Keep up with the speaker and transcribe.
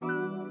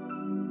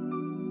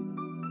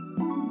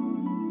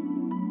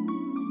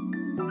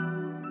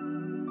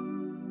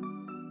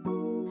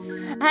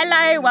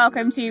Hello,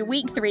 welcome to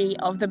week 3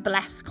 of the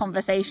Blessed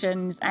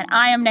Conversations. And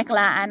I am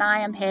Nicola, and I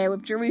am here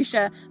with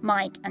Jerusha,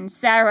 Mike, and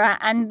Sarah.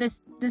 And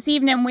this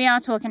evening we are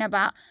talking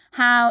about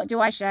how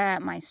do I share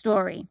my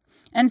story.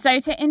 And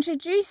so to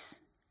introduce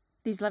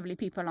these lovely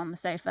people on the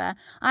sofa,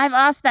 I've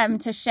asked them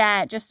to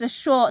share just a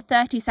short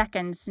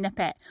 30-second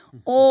snippet,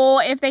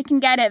 or if they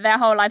can get it, their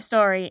whole life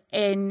story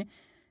in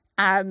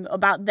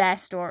about their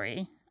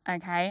story.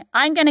 Okay,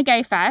 I'm going to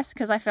go first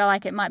because I feel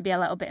like it might be a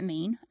little bit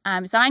mean.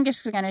 So I'm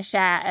just going to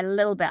share a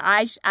little bit.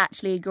 I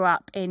actually grew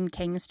up in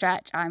King's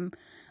Church.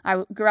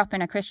 I grew up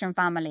in a Christian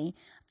family,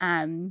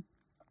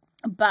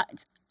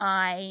 but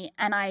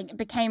I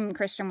became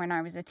Christian when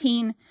I was a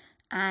teen.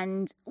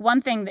 And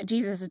one thing that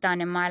Jesus has done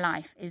in my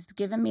life is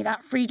given me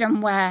that freedom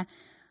where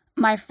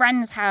my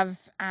friends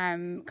have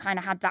kind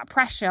of had that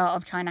pressure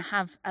of trying to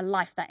have a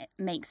life that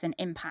makes an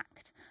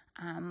impact.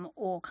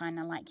 Or kind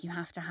of like you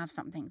have to have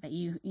something that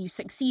you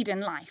succeed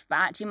in life. But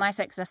actually my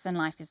success in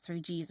life is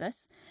through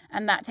Jesus.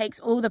 And that takes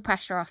all the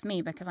pressure off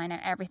me because I know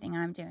everything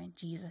I'm doing,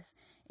 Jesus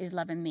is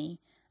loving me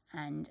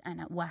and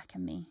at work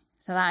in me.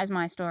 So that is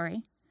my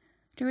story.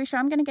 Jerusha,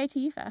 I'm going to go to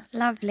you first.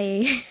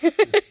 Lovely.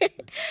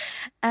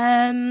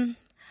 Not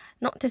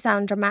to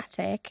sound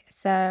dramatic,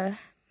 so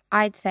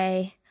I'd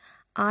say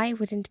I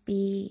wouldn't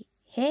be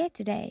here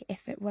today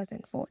if it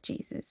wasn't for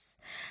Jesus.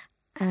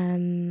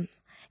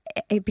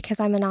 Because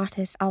I'm an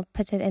artist, I'll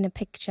put it in a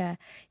picture.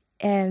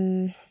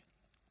 I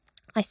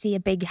see a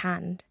big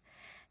hand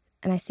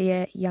and I see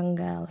a young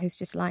girl who's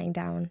just lying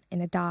down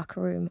in a dark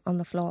room on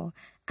the floor,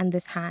 and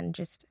this hand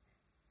just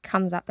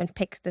comes up and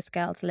picks this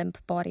girl's limp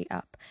body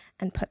up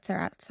and puts her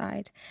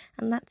outside.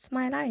 And that's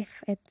my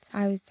life.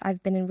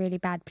 I've been in really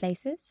bad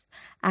places,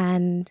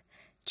 and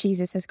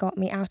Jesus has got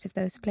me out of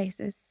those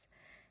places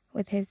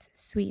with his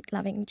sweet,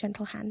 loving,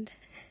 gentle hand.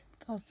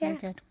 That's so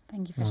good.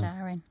 Thank you for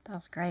sharing.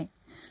 That's great.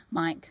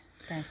 Mike,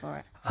 go for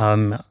it.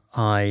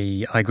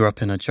 I grew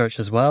up in a church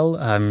as well,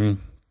 and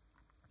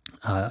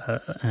I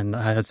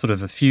had sort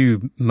of a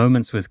few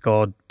moments with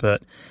God,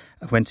 but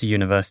I went to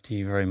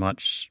university, very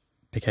much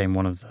became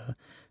one of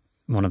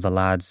the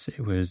lads.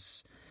 It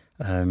was,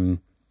 the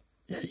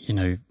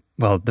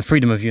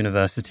freedom of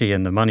university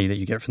and the money that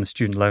you get from the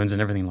student loans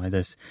and everything like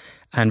this.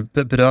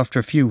 But after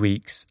a few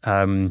weeks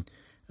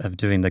of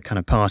doing the kind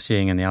of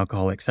partying and the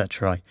alcohol,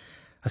 etc.,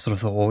 I sort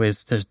of thought,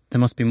 there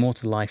must be more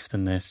to life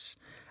than this.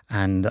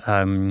 And,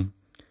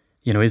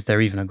 is there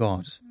even a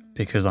God?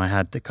 Because I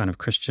had the kind of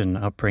Christian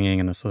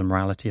upbringing and the sort of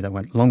morality that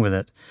went along with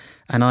it.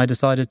 And I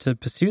decided to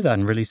pursue that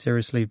and really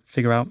seriously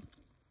figure out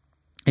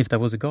if there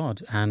was a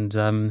God. And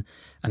I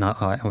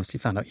obviously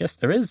found out, yes,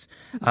 there is.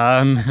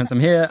 And I'm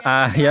here.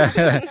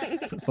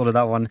 Sorted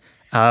that one.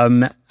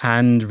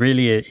 And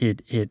really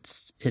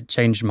it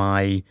changed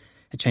my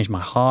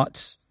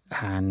heart,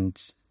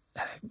 and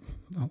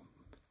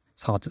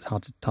it's hard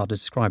to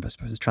describe, I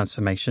suppose, the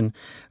transformation.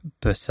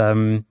 But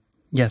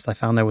yes, I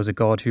found there was a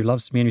God who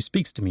loves me and who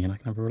speaks to me, and I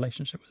can have a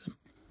relationship with him.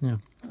 Yeah.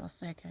 That's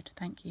so good.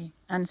 Thank you.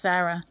 And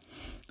Sarah?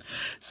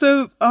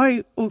 So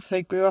I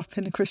also grew up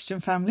in a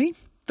Christian family,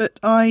 but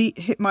I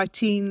hit my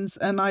teens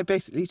and I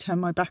basically turned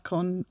my back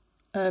on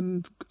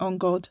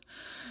God.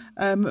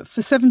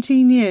 For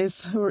 17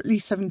 years, or at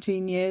least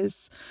 17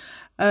 years,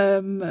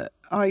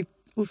 I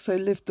also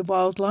lived the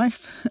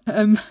wildlife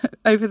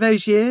over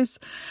those years,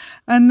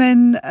 and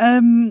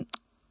then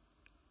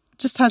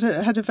just had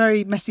a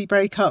very messy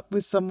breakup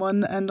with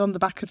someone, and on the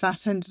back of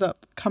that ended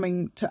up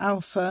coming to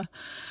Alpha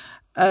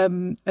at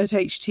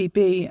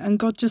HTB, and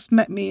God just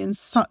met me in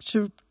such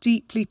a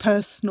deeply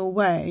personal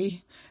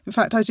way. In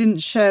fact, I didn't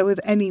share with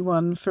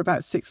anyone for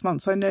about 6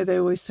 months. I know they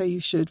always say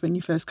you should when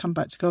you first come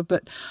back to God,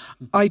 but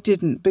I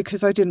didn't,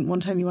 because I didn't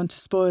want anyone to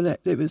spoil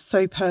it. It was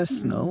so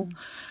personal.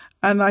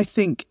 And I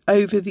think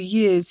over the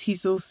years,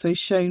 he's also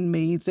shown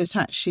me that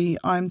actually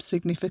I'm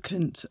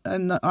significant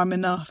and that I'm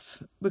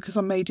enough because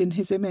I'm made in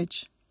his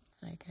image.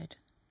 So good.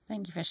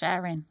 Thank you for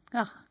sharing.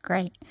 Oh,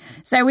 great.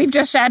 So we've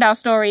just shared our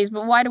stories,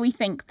 but why do we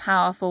think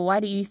powerful? Why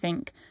do you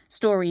think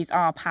stories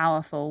are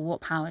powerful? What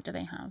power do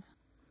they have?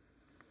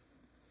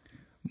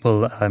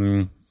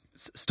 Well,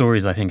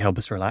 stories, I think, help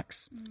us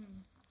relax.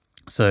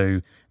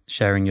 So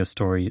sharing your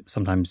story,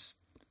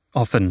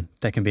 often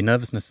there can be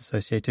nervousness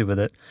associated with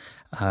it.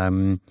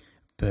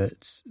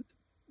 But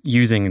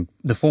using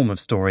the form of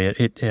story,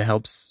 it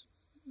helps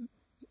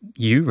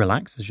you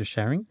relax as you're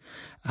sharing,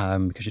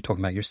 because you're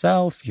talking about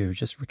yourself, you're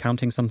just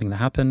recounting something that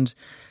happened,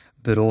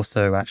 but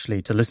also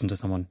actually to listen to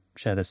someone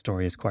share their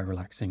story is quite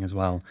relaxing as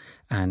well.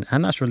 And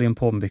that's really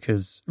important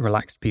because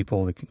relaxed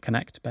people, they can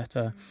connect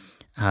better.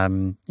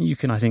 You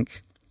can, I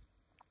think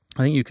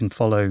you can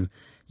follow,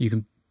 you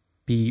can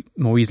be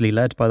more easily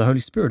led by the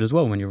Holy Spirit as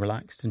well when you're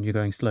relaxed and you're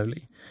going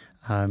slowly.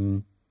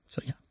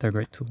 So yeah, they're a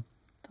great tool.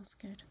 That's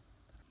good.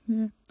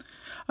 Yeah.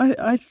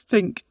 I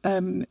think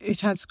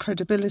it adds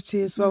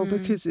credibility as well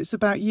because it's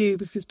about you,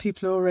 because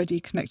people are already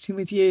connecting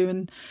with you.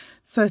 And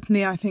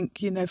certainly I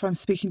think, if I'm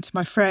speaking to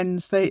my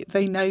friends, they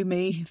know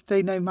me,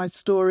 they know my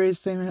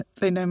stories,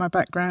 they know my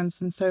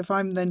backgrounds. And so if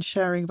I'm then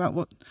sharing about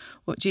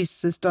what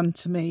Jesus has done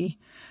to me,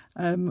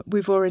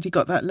 we've already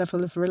got that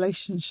level of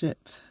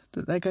relationship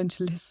that they're going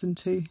to listen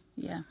to.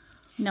 Yeah.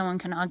 No one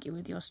can argue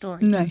with your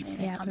story. No. Can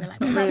they? Yeah. Can't be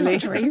like, Not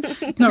 "That's really. not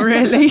true." Not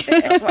really.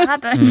 That's what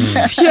happened.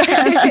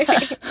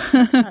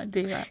 I'd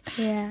do that.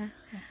 Yeah.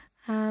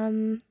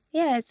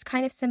 Yeah, it's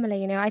kind of similar,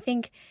 I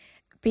think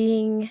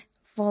being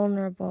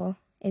vulnerable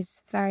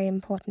is very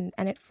important,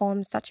 and it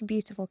forms such a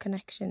beautiful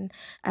connection.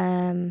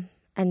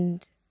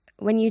 And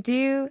when you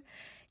do,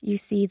 you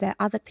see that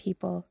other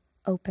people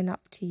open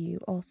up to you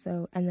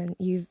also, and then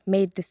you've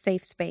made the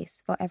safe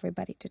space for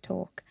everybody to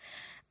talk.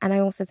 And I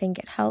also think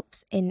it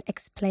helps in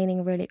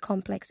explaining really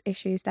complex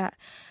issues that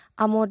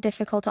are more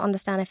difficult to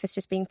understand if it's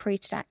just being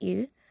preached at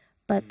you.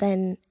 But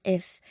then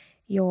if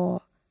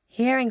you're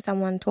hearing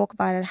someone talk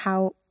about it,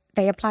 how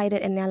they applied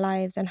it in their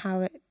lives and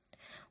how it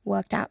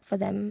worked out for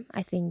them,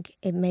 I think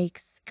it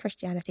makes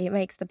Christianity, it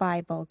makes the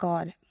Bible,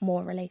 God,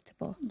 more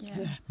relatable.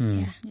 Yeah.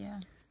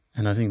 Yeah.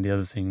 And I think the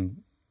other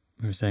thing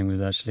we were saying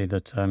was actually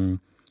that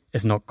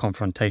it's not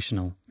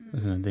confrontational,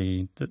 isn't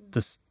it?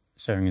 The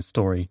sharing a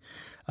story,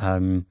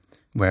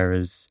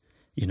 whereas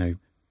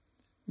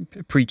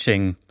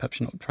preaching, perhaps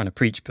you're not trying to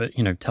preach, but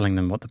telling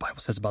them what the Bible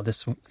says about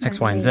this X,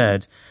 Y, and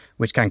Z,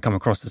 which can come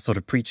across as sort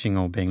of preaching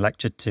or being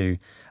lectured to.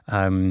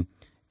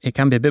 It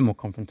can be a bit more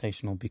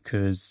confrontational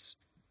because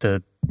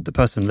the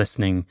person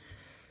listening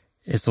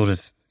is sort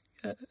of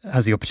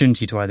has the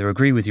opportunity to either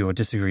agree with you or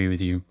disagree with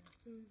you.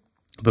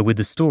 But with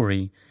the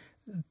story,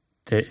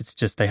 it's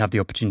just they have the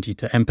opportunity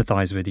to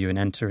empathize with you and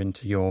enter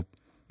into your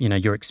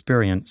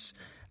experience,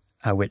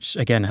 which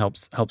again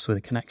helps with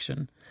a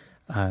connection.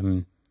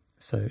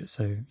 So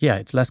yeah,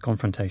 it's less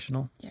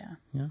confrontational. Yeah.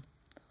 Yeah.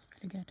 That's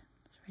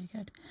really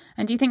good.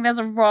 And do you think there's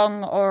a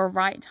wrong or a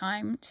right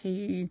time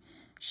to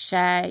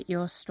share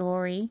your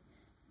story?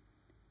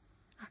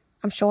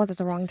 I'm sure there's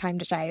a wrong time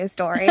to share your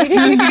story.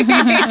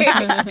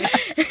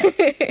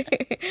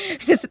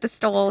 Just at the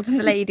stalls and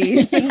the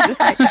ladies. And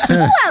like,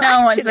 No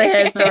one wants to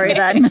hear a story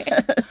then.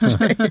 That's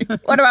true.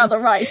 What about the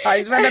right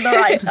times? When are the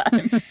right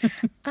times?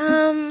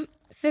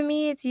 For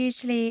me, it's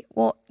usually,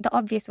 the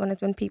obvious one is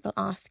when people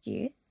ask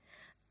you.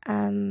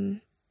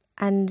 And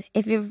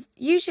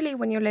usually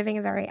when you're living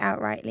a very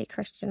outrightly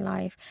Christian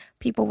life,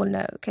 people will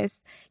know because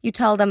you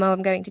tell them,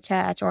 I'm going to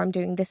church or I'm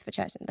doing this for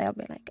church, and they'll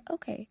be like,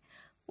 okay,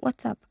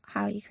 what's up?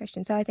 How are you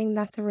Christian? So I think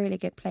that's a really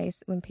good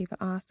place when people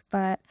ask.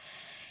 But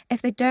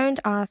if they don't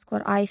ask,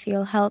 what I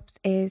feel helps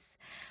is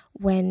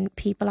when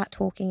people are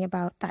talking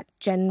about that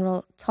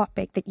general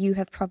topic that you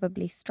have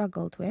probably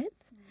struggled with,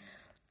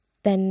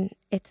 then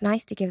it's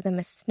nice to give them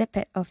a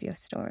snippet of your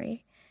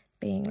story,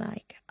 being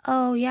like,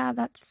 oh yeah,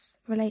 that's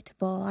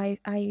relatable.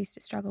 I used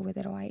to struggle with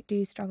it, or I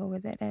do struggle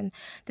with it, and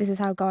this is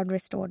how God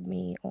restored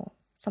me, or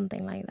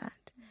something like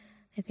that.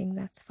 I think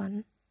that's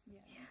fun.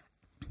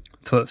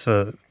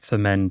 For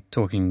men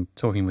talking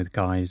with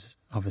guys,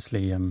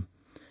 obviously,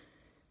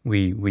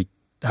 we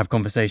have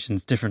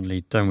conversations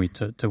differently, don't we,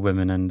 to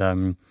women,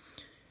 and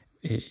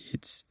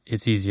it's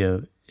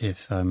easier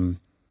if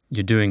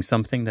you're doing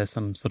something. There's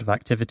some sort of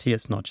activity.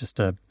 It's not just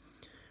a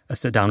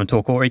sit down and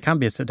talk, or it can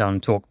be a sit down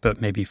and talk,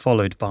 but maybe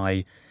followed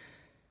by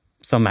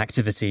some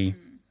activity,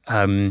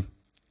 and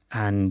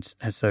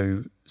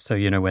so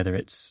whether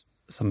it's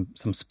some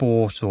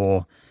sport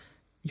or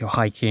you're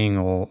hiking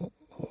or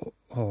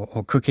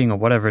cooking or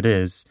whatever it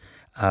is,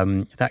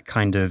 that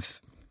kind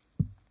of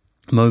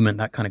moment,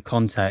 that kind of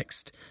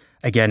context,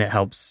 again, it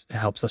helps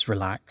us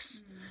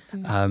relax.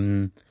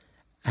 And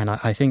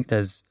I think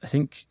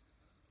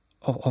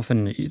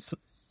often it's,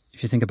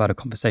 if you think about a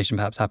conversation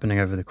perhaps happening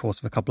over the course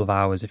of a couple of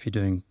hours, if you're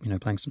doing,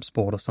 playing some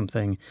sport or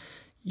something,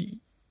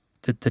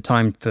 the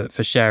time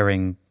for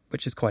sharing,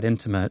 which is quite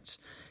intimate,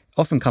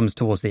 often comes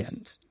towards the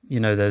end.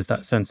 There's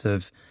that sense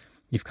of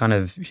you've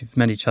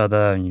met each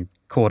other and you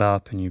caught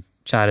up and you've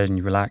chatted and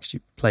you relaxed, you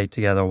played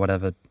together or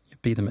whatever, you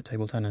beat them at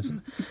table tennis,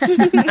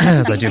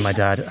 as I do my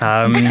dad.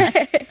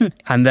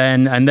 And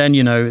then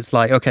it's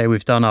like, okay,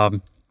 we've done our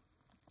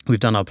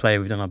play,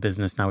 we've done our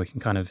business. Now we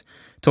can kind of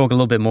talk a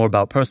little bit more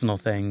about personal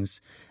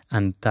things,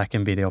 and that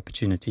can be the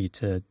opportunity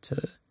to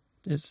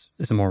it's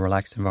a more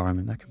relaxed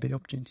environment. That could be the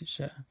opportunity to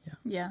share.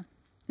 Yeah.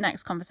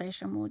 Next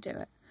conversation, we'll do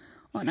it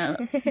on a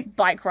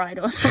bike ride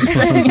or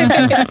something.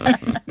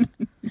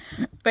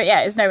 But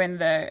yeah, it's knowing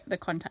the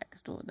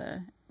context or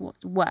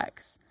what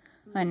works.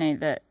 I know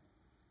that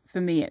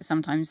for me, it's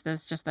sometimes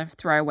there's just a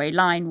throwaway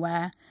line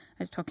where I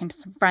was talking to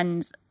some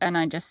friends and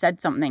I just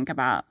said something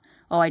about,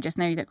 I just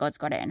know that God's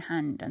got it in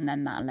hand. And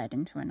then that led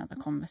into another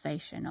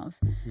conversation of,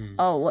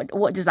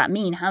 what does that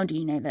mean? How do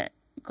you know that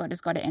God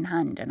has got it in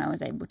hand? And I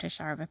was able to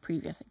share of a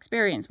previous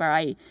experience where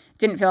I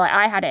didn't feel like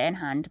I had it in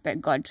hand,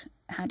 but God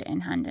had it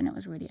in hand, and it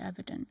was really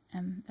evident.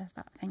 And there's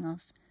that thing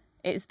of,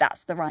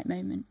 that's the right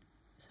moment.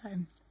 So...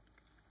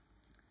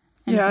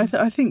 Yeah,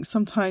 I think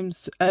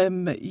sometimes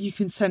you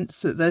can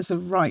sense that there's a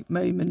right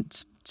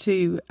moment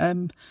to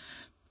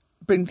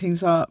bring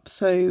things up.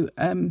 So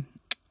there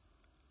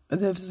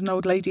was an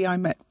old lady I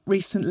met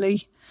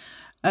recently,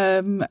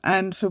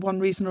 And for one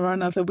reason or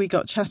another, we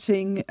got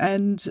chatting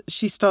and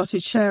she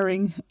started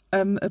sharing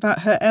about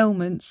her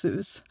ailments. It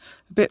was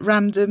a bit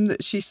random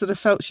that she sort of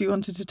felt she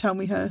wanted to tell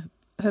me her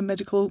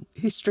medical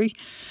history.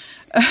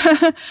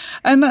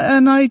 and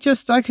I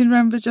can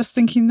remember just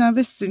thinking, now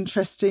this is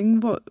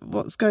interesting,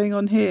 what's going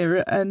on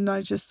here? And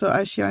I just thought,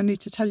 actually, I need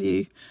to tell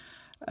you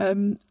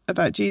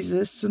about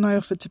Jesus. And I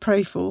offered to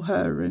pray for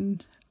her,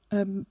 and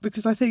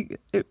because I think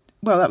that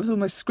was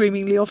almost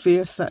screamingly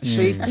obvious,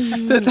 actually,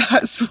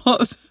 that's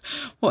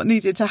what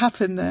needed to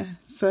happen there.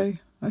 So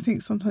I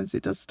think sometimes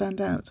it does stand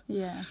out.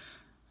 Yeah.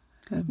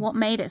 What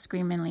made it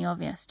screamingly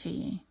obvious to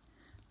you?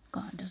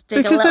 God, just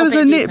dig because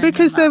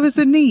there was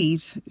a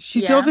need.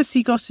 She'd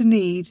obviously got a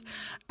need,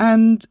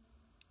 and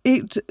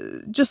it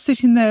just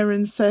sitting there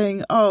and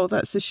saying, "Oh,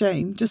 that's a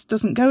shame," just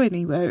doesn't go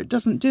anywhere. It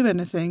doesn't do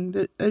anything.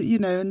 That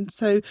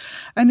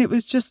and it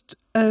was just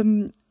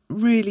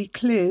really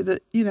clear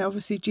that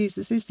obviously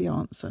Jesus is the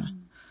answer.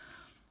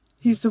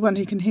 He's the one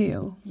who can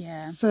heal.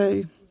 Yeah.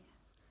 So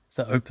it's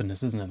that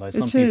openness, isn't it? Like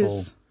some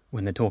people,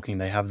 when they're talking,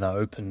 they have that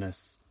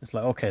openness. It's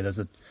like, okay, there's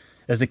a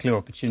clear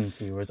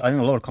opportunity, whereas I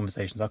think a lot of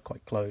conversations are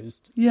quite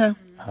closed. Yeah.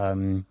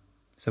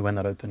 So when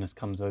that openness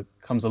comes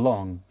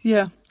along.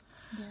 Yeah.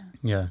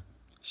 Yeah.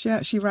 She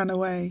actually ran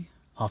away.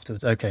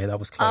 Afterwards, okay, that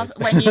was closed.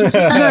 When you...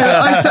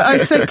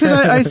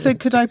 I said,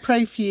 could I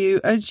pray for you?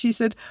 And she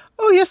said,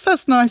 oh yes,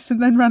 that's nice,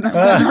 and then ran off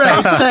down the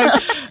road.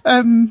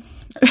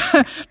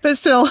 So, but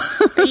still,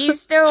 you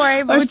still were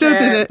able did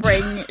to it.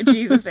 bring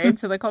Jesus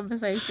into the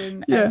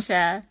conversation and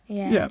share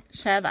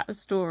that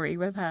story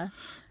with her.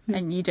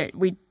 And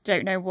we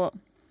don't know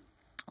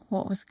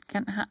what's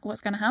going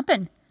to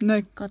happen.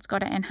 No, God's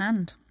got it in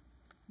hand.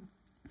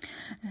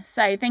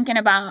 So thinking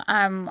about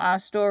our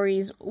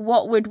stories,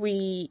 what would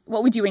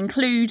you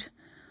include?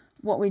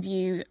 What would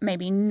you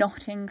maybe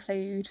not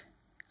include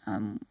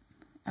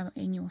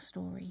in your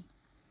story?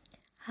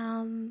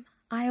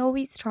 I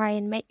always try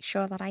and make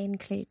sure that I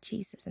include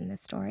Jesus in the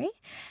story,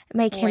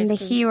 make him the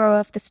hero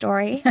of the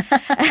story.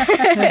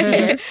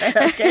 Yes, so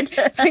that's good.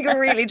 It's like a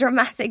really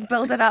dramatic,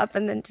 build it up,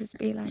 and then just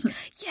be like,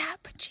 yeah,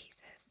 but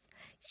Jesus,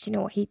 you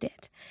know what he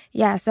did?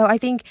 Yeah, so I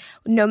think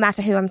no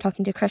matter who I'm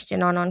talking to,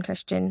 Christian or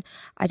non-Christian,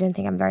 I don't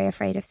think I'm very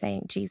afraid of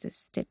saying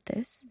Jesus did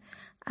this.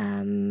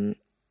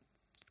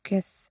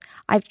 Because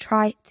I've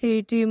tried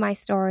to do my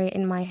story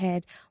in my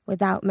head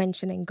without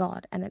mentioning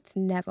God, and it's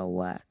never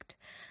worked.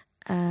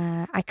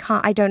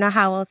 I don't know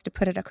how else to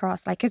put it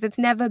across, because it's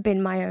never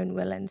been my own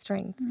will and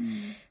strength.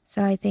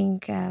 So I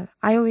think I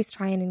always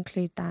try and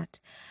include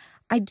that.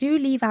 I do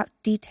leave out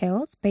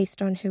details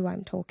based on who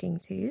I'm talking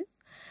to.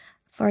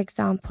 For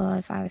example,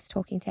 if I was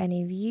talking to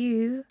any of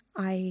you,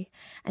 and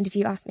if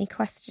you ask me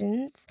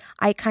questions,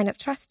 I kind of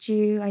trust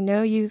you. I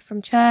know you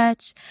from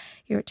church.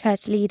 You're a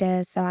church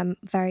leader, so I'm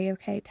very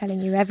okay telling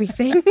you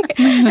everything.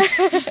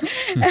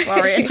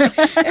 Worried.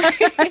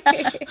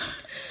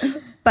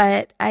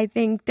 But I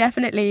think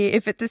definitely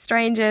if it's a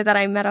stranger that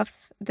I met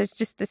off the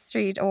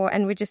street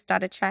and we just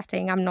started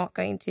chatting, I'm not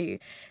going to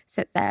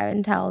sit there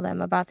and tell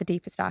them about the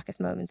deepest, darkest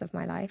moments of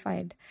my life.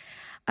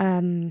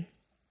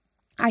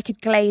 I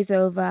could glaze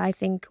over. I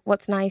think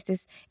what's nice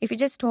is if you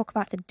just talk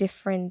about the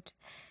different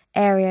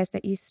areas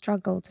that you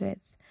struggled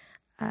with,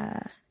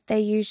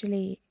 they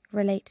usually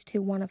relate to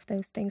one of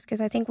those things,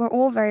 because I think we're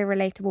all very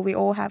relatable. We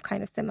all have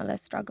kind of similar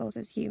struggles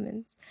as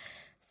humans.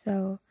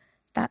 So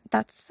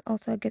that's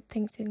also a good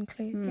thing to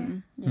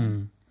include.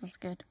 That's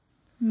good.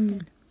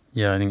 Good.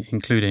 Yeah, I think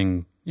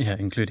including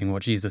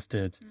what Jesus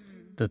did,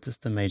 that's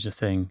the major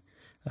thing.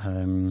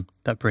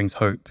 That brings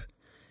hope.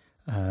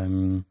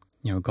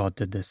 God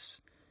did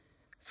this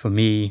for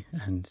me,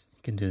 and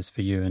he can do this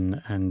for you,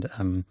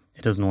 and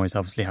it doesn't always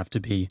obviously have to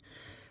be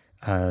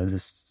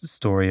this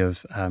story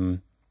of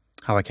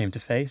how I came to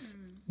faith,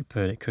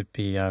 but it could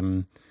be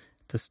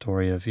the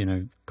story of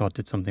God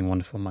did something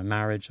wonderful in my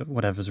marriage, or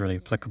whatever's really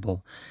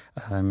applicable.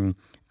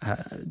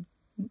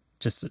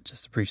 Just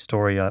a brief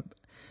story.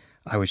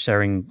 I was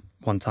sharing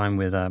one time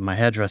with my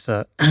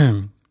hairdresser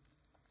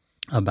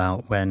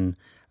about when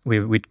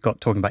we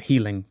got talking about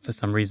healing for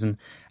some reason,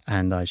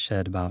 and I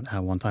shared about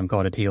how one time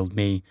God had healed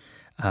me,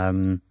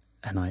 and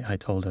I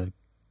told her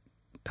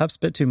perhaps a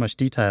bit too much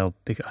detail,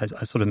 because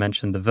I sort of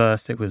mentioned the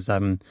verse. It was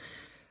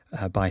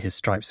by his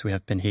stripes we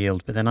have been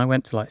healed, but then I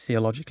went to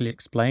theologically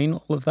explain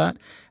all of that,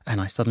 and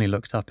I suddenly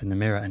looked up in the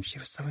mirror and she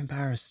was so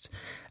embarrassed,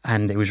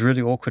 and it was a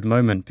really awkward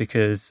moment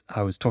because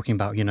I was talking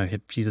about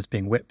Jesus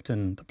being whipped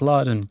and the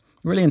blood, and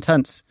really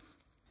intense.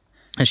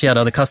 And she had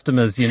other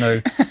customers,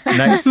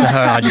 next to her.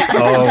 And I just,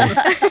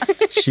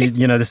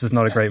 this is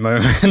not a great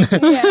moment.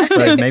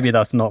 So maybe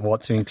that's not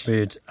what to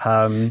include.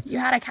 You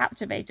had her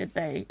captivated,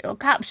 though, or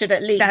captured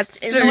at least.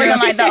 That's it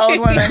wasn't like the old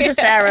woman for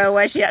Sarah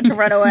where she had to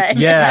run away.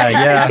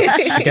 Yeah.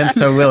 Against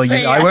her will.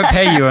 I won't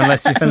pay you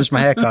unless you finish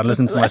my haircut.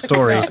 Listen to my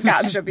story. Let's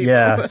not capture people.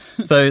 Yeah.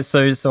 So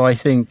I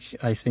think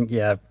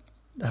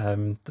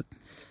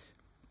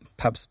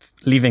perhaps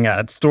leaving it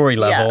at story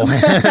level.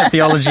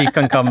 Theology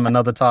can come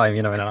another time,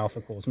 in an alpha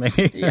course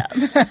maybe. Yeah.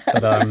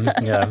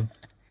 But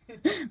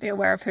Be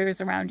aware of who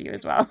is around you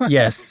as well.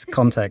 Yes,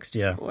 context,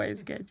 yeah. It's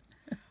always good.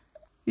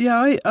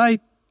 Yeah,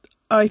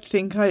 I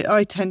think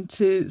I tend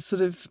to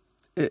sort of,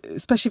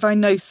 especially if I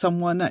know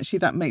someone, actually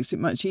that makes it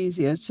much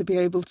easier to be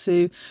able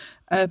to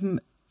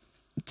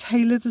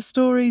tailor the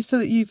story so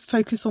that you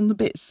focus on the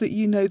bits that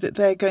you know that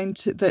they're going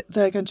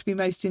to be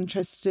most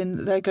interested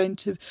in, that's going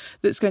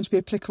to be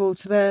applicable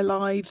to their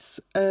lives.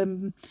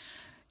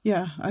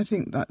 Yeah, I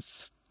think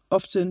that's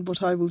often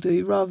what I will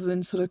do, rather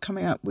than sort of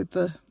coming up with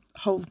the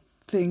whole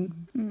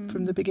thing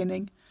from the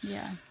beginning.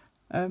 Yeah.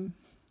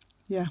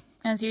 Yeah.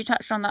 And so you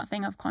touched on that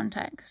thing of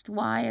context.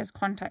 Why is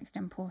context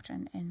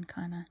important in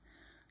kind of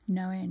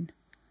knowing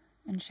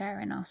and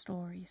sharing our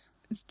stories?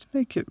 It's to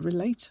make it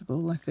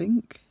relatable, I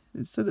think.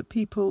 It's so that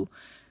people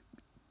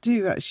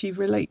do actually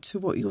relate to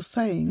what you're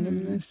saying.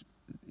 And there's,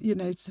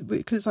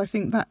 because I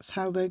think that's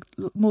how they're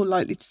more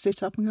likely to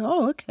sit up and go,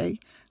 oh, okay,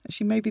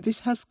 actually maybe this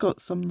has got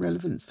some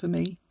relevance for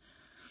me.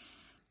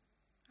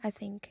 I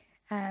think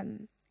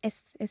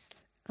it's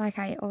like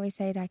I always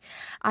say, like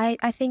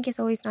I think it's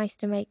always nice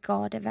to make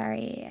God a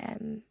very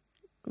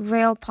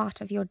real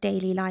part of your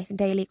daily life and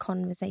daily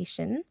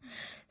conversation.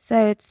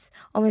 So it's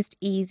almost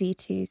easy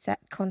to set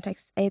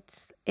context.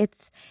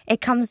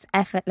 It comes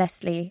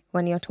effortlessly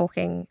when you're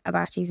talking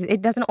about Jesus.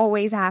 It doesn't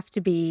always have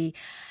to be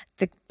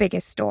the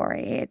biggest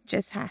story. It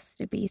just has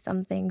to be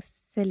something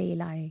silly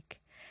like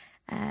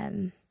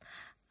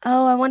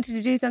I wanted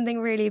to do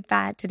something really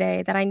bad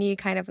today that I knew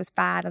kind of was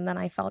bad, and then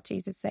I felt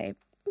Jesus say,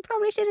 "You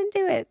probably shouldn't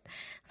do it."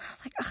 And I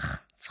was like, "Ugh,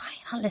 fine,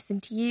 I'll listen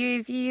to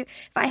you if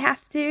I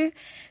have to."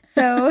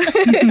 So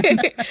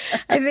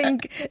I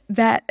think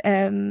that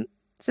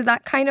so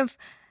that kind of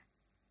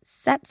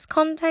sets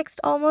context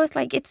almost,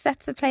 like it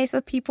sets a place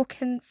where people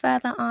can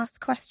further ask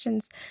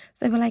questions.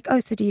 So they were like, "Oh,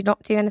 so do you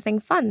not do anything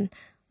fun?"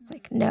 I was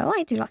like, "No,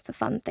 I do lots of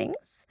fun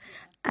things."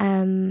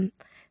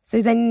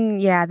 So then,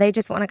 yeah, they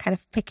just want to kind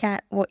of pick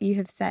at what you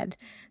have said.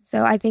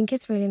 So I think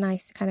it's really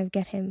nice to kind of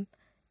get him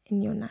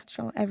in your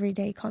natural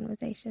everyday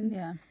conversation.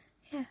 Yeah.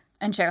 Yeah.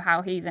 And show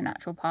how he's a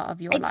natural part of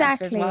your Exactly.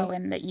 life as well,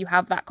 and that you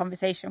have that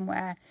conversation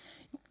where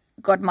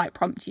God might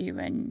prompt you,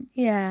 and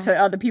Yeah. to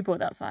other people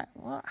that's like,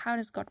 what? How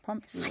does God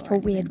prompt you? It's like or a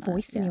weird anything like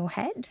voice that. in Yeah. your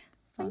head.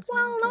 It's like, Sounds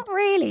well, really not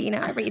really.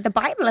 I read the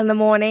Bible in the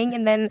morning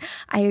and then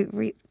I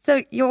read.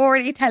 So you're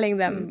already telling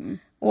them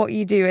what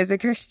you do as a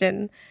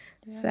Christian.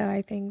 Yeah. So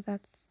I think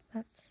that's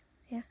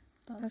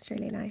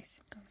really nice.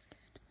 That's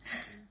good.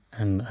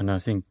 And I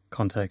think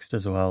context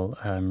as well,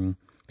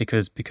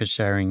 because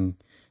sharing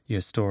your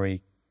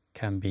story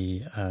can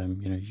be,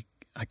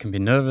 I can be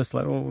nervous,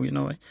 like,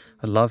 I'd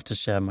love to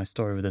share my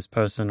story with this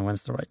person.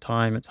 When's the right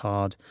time? It's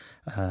hard.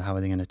 How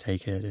are they going to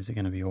take it? Is it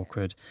going to be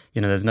awkward?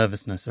 There's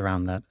nervousness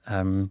around that.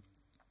 And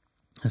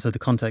so the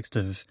context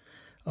of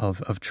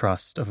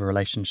trust, of a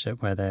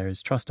relationship where there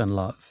is trust and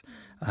love,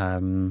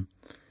 and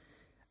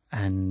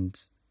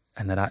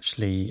that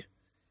actually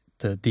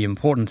the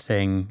important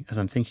thing, as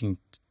I'm thinking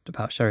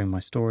about sharing my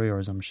story or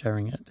as I'm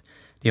sharing it,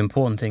 the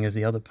important thing is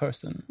the other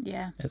person.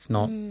 Yeah. It's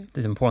not,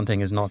 the important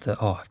thing is not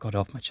that, I've got it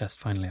off my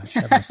chest, finally, I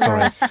shared my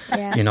story.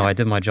 Yeah. I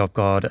did my job,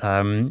 God.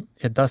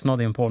 That's not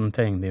the important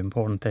thing. The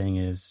important thing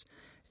is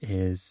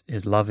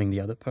loving the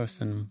other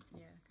person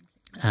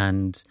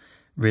and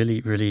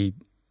really, really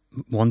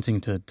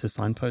wanting to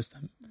signpost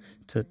them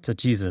to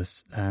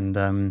Jesus.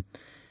 And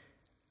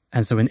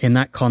so in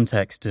that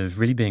context of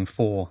really being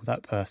for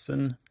that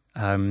person,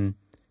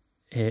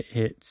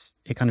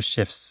 it kind of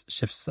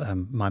shifts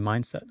my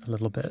mindset a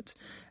little bit,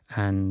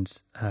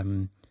 and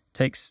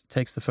takes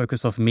the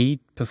focus off me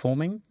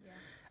performing,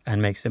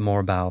 and makes it more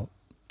about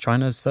trying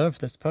to serve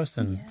this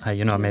person.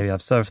 Maybe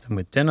I've served them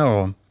with dinner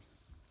or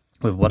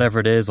with whatever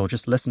it is, or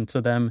just listen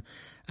to them,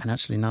 and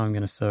actually now I'm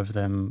going to serve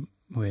them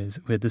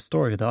with the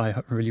story that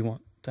I really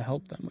want to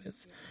help them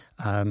with,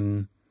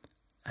 and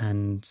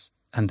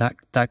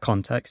that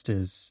context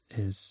is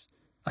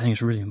I think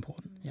it's really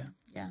important. Yeah,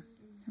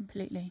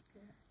 completely.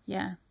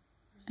 Yeah.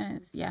 And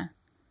it's,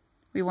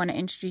 we want to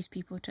introduce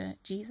people to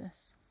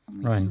Jesus, and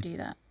we can do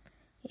that.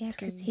 Yeah,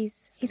 because through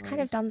he's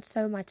kind of stories. done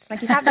so much. It's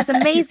like you have this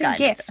amazing kind of.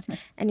 gift,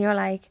 and you're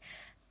like,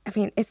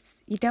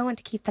 you don't want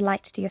to keep the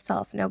light to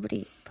yourself.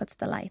 Nobody puts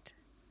the light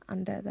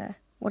under the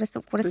what is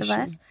the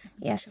verse?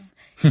 Yes,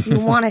 you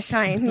want to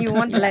shine. You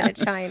want to let it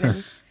shine.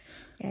 And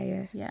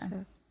Yeah.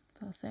 So.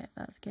 That's it.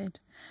 That's good.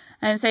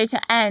 And so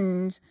to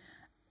end,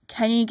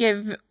 can you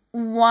give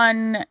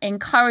one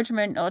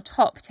encouragement or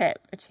top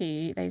tip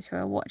to those who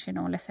are watching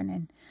or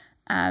listening,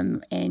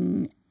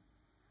 in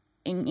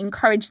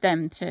encourage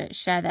them to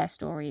share their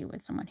story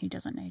with someone who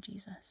doesn't know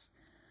Jesus?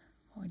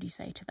 What would you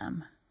say to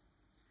them?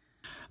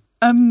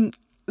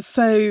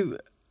 So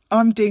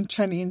I'm doing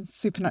training in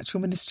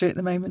supernatural ministry at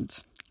the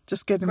moment.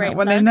 Just getting Great that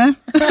one plug. in there.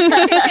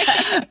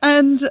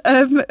 And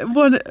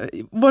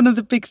one of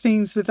the big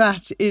things with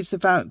that is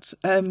about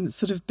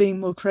sort of being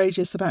more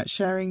courageous about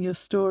sharing your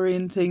story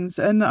and things.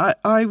 And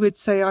I would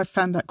say I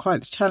found that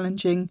quite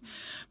challenging.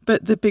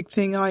 But the big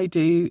thing I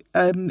do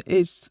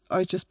is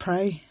I just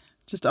pray.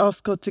 Just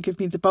ask God to give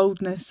me the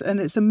boldness.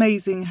 And it's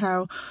amazing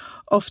how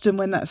often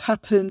when that's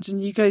happened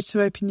and you go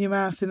to open your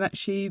mouth and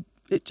actually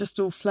it just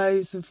all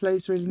flows and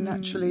flows really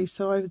naturally.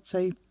 So I would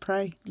say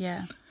pray.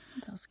 Yeah,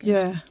 that's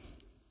good.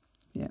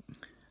 Yeah.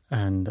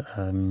 And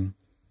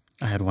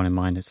I had one in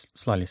mind. It's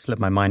slightly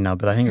slipped my mind now,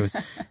 but I think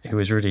it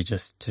was really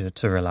just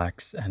to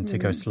relax and to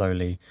go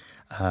slowly,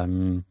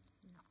 and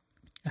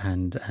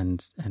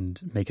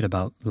make it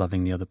about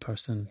loving the other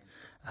person.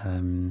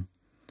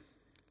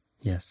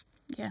 Yes.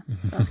 Yeah,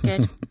 that's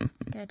good.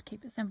 It's good.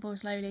 Keep it simple,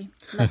 slowly.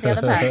 Love the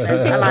other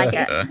person. I like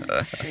it.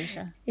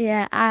 Teresa.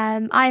 Yeah,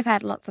 I've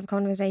had lots of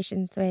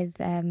conversations with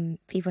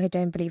people who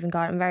don't believe in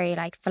God, and very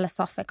like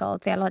philosophical,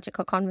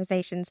 theological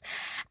conversations.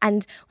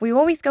 And we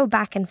always go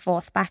back and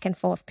forth,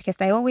 because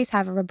they always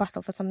have a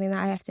rebuttal for something that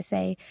I have to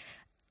say.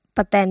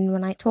 But then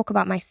when I talk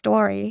about my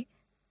story,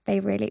 they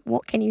really,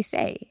 what can you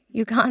say?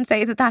 You can't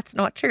say that that's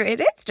not true.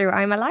 It is true.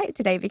 I'm alive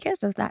today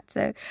because of that.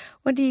 So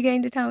what are you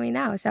going to tell me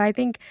now? So I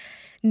think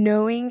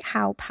knowing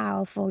how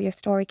powerful your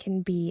story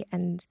can be,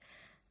 and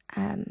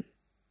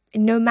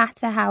no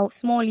matter how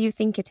small you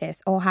think it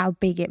is or how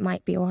big it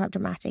might be or how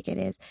dramatic it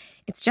is,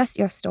 it's just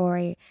your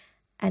story.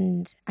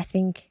 And I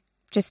think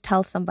just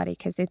tell somebody,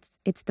 because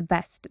it's the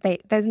best.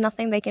 There's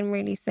nothing they can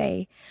really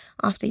say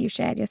after you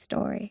shared your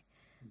story.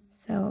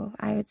 So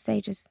I would say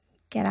just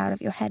get out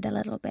of your head a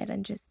little bit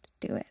and just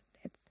do it.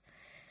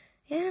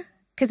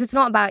 Because it's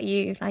not about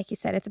you, like you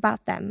said. It's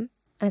about them,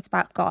 and it's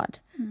about God.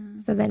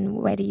 So then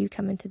where do you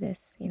come into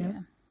this, Yeah.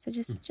 So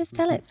just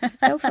tell it.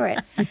 Just go for it.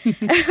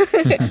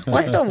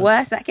 What's the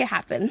worst that could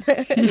happen?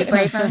 Be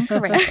brave and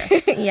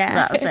courageous.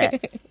 Yeah. That's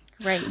it.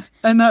 Great.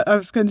 And I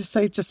was going to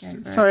say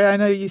sorry, I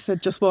know you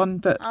said just one,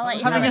 but I'll let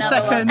you having have a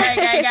another second.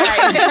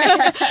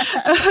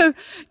 One. Go.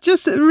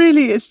 Just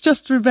really, it's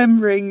just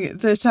remembering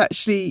that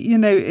actually,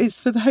 it's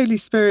for the Holy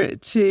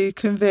Spirit to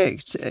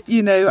convict.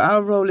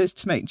 Our role is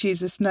to make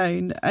Jesus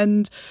known.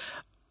 And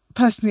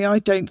personally, I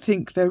don't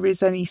think there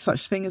is any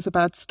such thing as a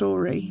bad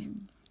story.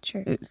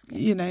 True.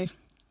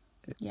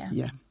 Yeah.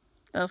 Yeah.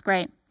 That was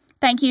great.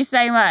 Thank you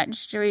so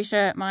much,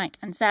 Jerusha, Mike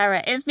and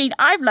Sarah.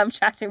 I've loved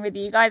chatting with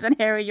you guys and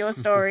hearing your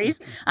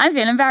stories. I'm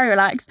feeling very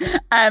relaxed,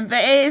 but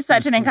it is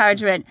such an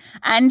encouragement.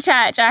 And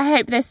church, I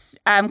hope this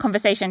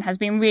conversation has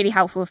been really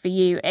helpful for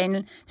you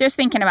in just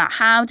thinking about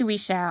how do we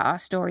share our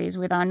stories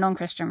with our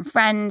non-Christian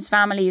friends,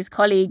 families,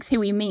 colleagues, who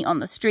we meet on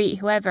the street,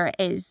 whoever it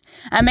is.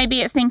 And maybe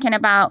it's thinking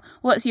about,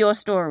 what's your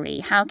story?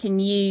 How can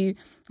you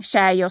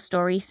share your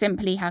story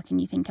simply? How can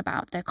you think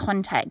about the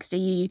context? Do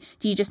you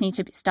just need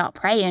to start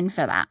praying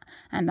for that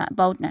and that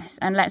boldness?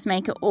 And let's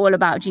make it all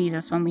about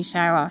Jesus when we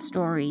share our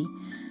story.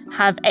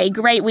 Have a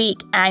great week,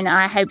 and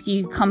I hope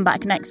you come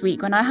back next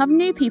week when I have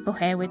new people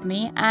here with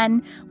me,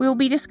 and we'll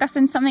be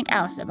discussing something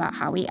else about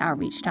how we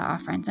outreach to our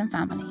friends and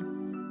family.